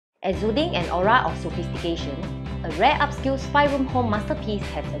Exuding an aura of sophistication, a rare upscale 5-room home masterpiece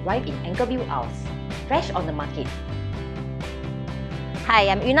has arrived in Anchorvale Isles, fresh on the market. Hi,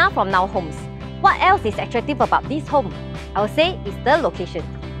 I'm Yuna from Now Homes. What else is attractive about this home? I would say it's the location.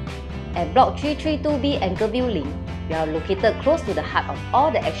 At Block 332B Anchorvale Link, we are located close to the heart of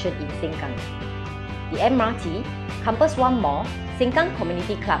all the action in Sengkang. The MRT, Campus 1 Mall, Sengkang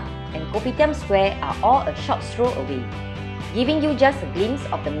Community Club, and Kopitiam Square are all a short stroll away, giving you just a glimpse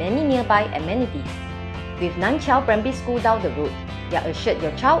of the many nearby amenities. With Nan Chiao Primary School down the road, you are assured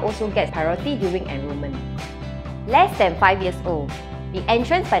your child also gets priority during enrollment. Less than 5 years old, the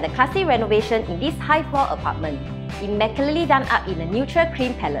entrance by the classy renovation in this high-floor apartment, immaculately done up in a neutral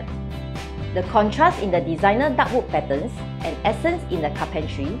cream palette. The contrast in the designer darkwood patterns and essence in the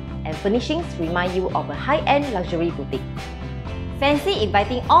carpentry and furnishings remind you of a high-end luxury boutique. Fancy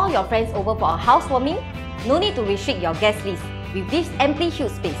inviting all your friends over for a housewarming? No need to restrict your guest list with this amply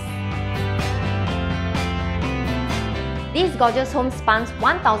huge space. This gorgeous home spans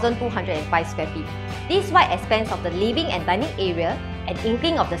 1,205 square feet. This wide expanse of the living and dining area, an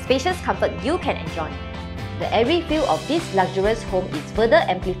inkling of the spacious comfort you can enjoy. The airy feel of this luxurious home is further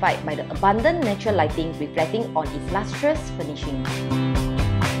amplified by the abundant natural lighting reflecting on its lustrous furnishing.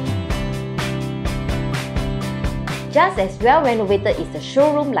 Just as well renovated is the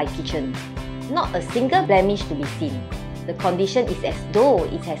showroom-like kitchen. Not a single blemish to be seen. The condition is as though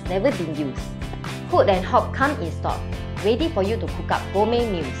it has never been used. Hood and hob come in stock, ready for you to cook up gourmet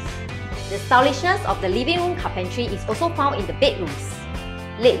meals. The stylishness of the living room carpentry is also found in the bedrooms,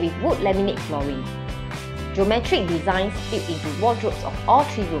 laid with wood laminate flooring. Geometric designs built into wardrobes of all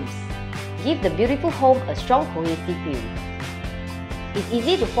 3 rooms give the beautiful home a strong cohesive feel. It's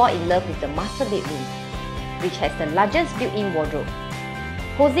easy to fall in love with the master bedroom, which has the largest built-in wardrobe,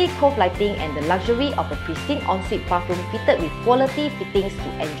 cozy cove lighting and the luxury of a pristine ensuite bathroom fitted with quality fittings to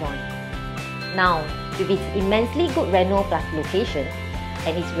enjoy. Now, with its immensely good reno plus location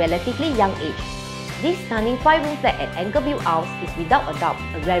and its relatively young age, this stunning 5-room flat at Anchorvale Isles is without a doubt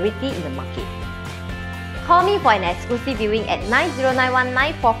a rarity in the market. Call me for an exclusive viewing at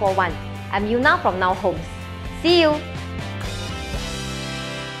 90919441. I'm Yuna from Now Homes. See you!